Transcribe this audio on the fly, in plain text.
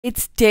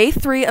It's day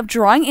 3 of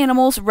drawing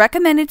animals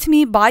recommended to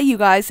me by you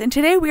guys, and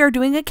today we are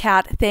doing a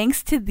cat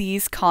thanks to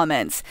these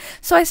comments.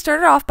 So I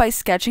started off by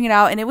sketching it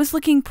out, and it was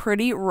looking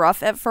pretty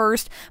rough at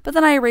first, but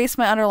then I erased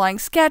my underlying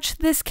sketch.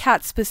 This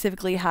cat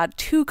specifically had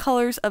 2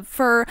 colors of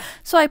fur,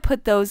 so I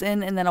put those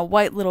in, and then a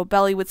white little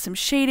belly with some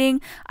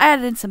shading. I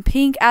added in some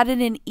pink, added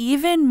in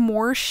even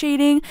more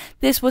shading.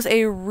 This was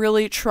a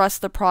really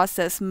trust the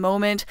process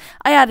moment.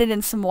 I added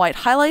in some white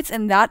highlights,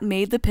 and that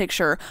made the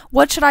picture.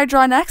 What should I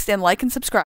draw next? And like and subscribe.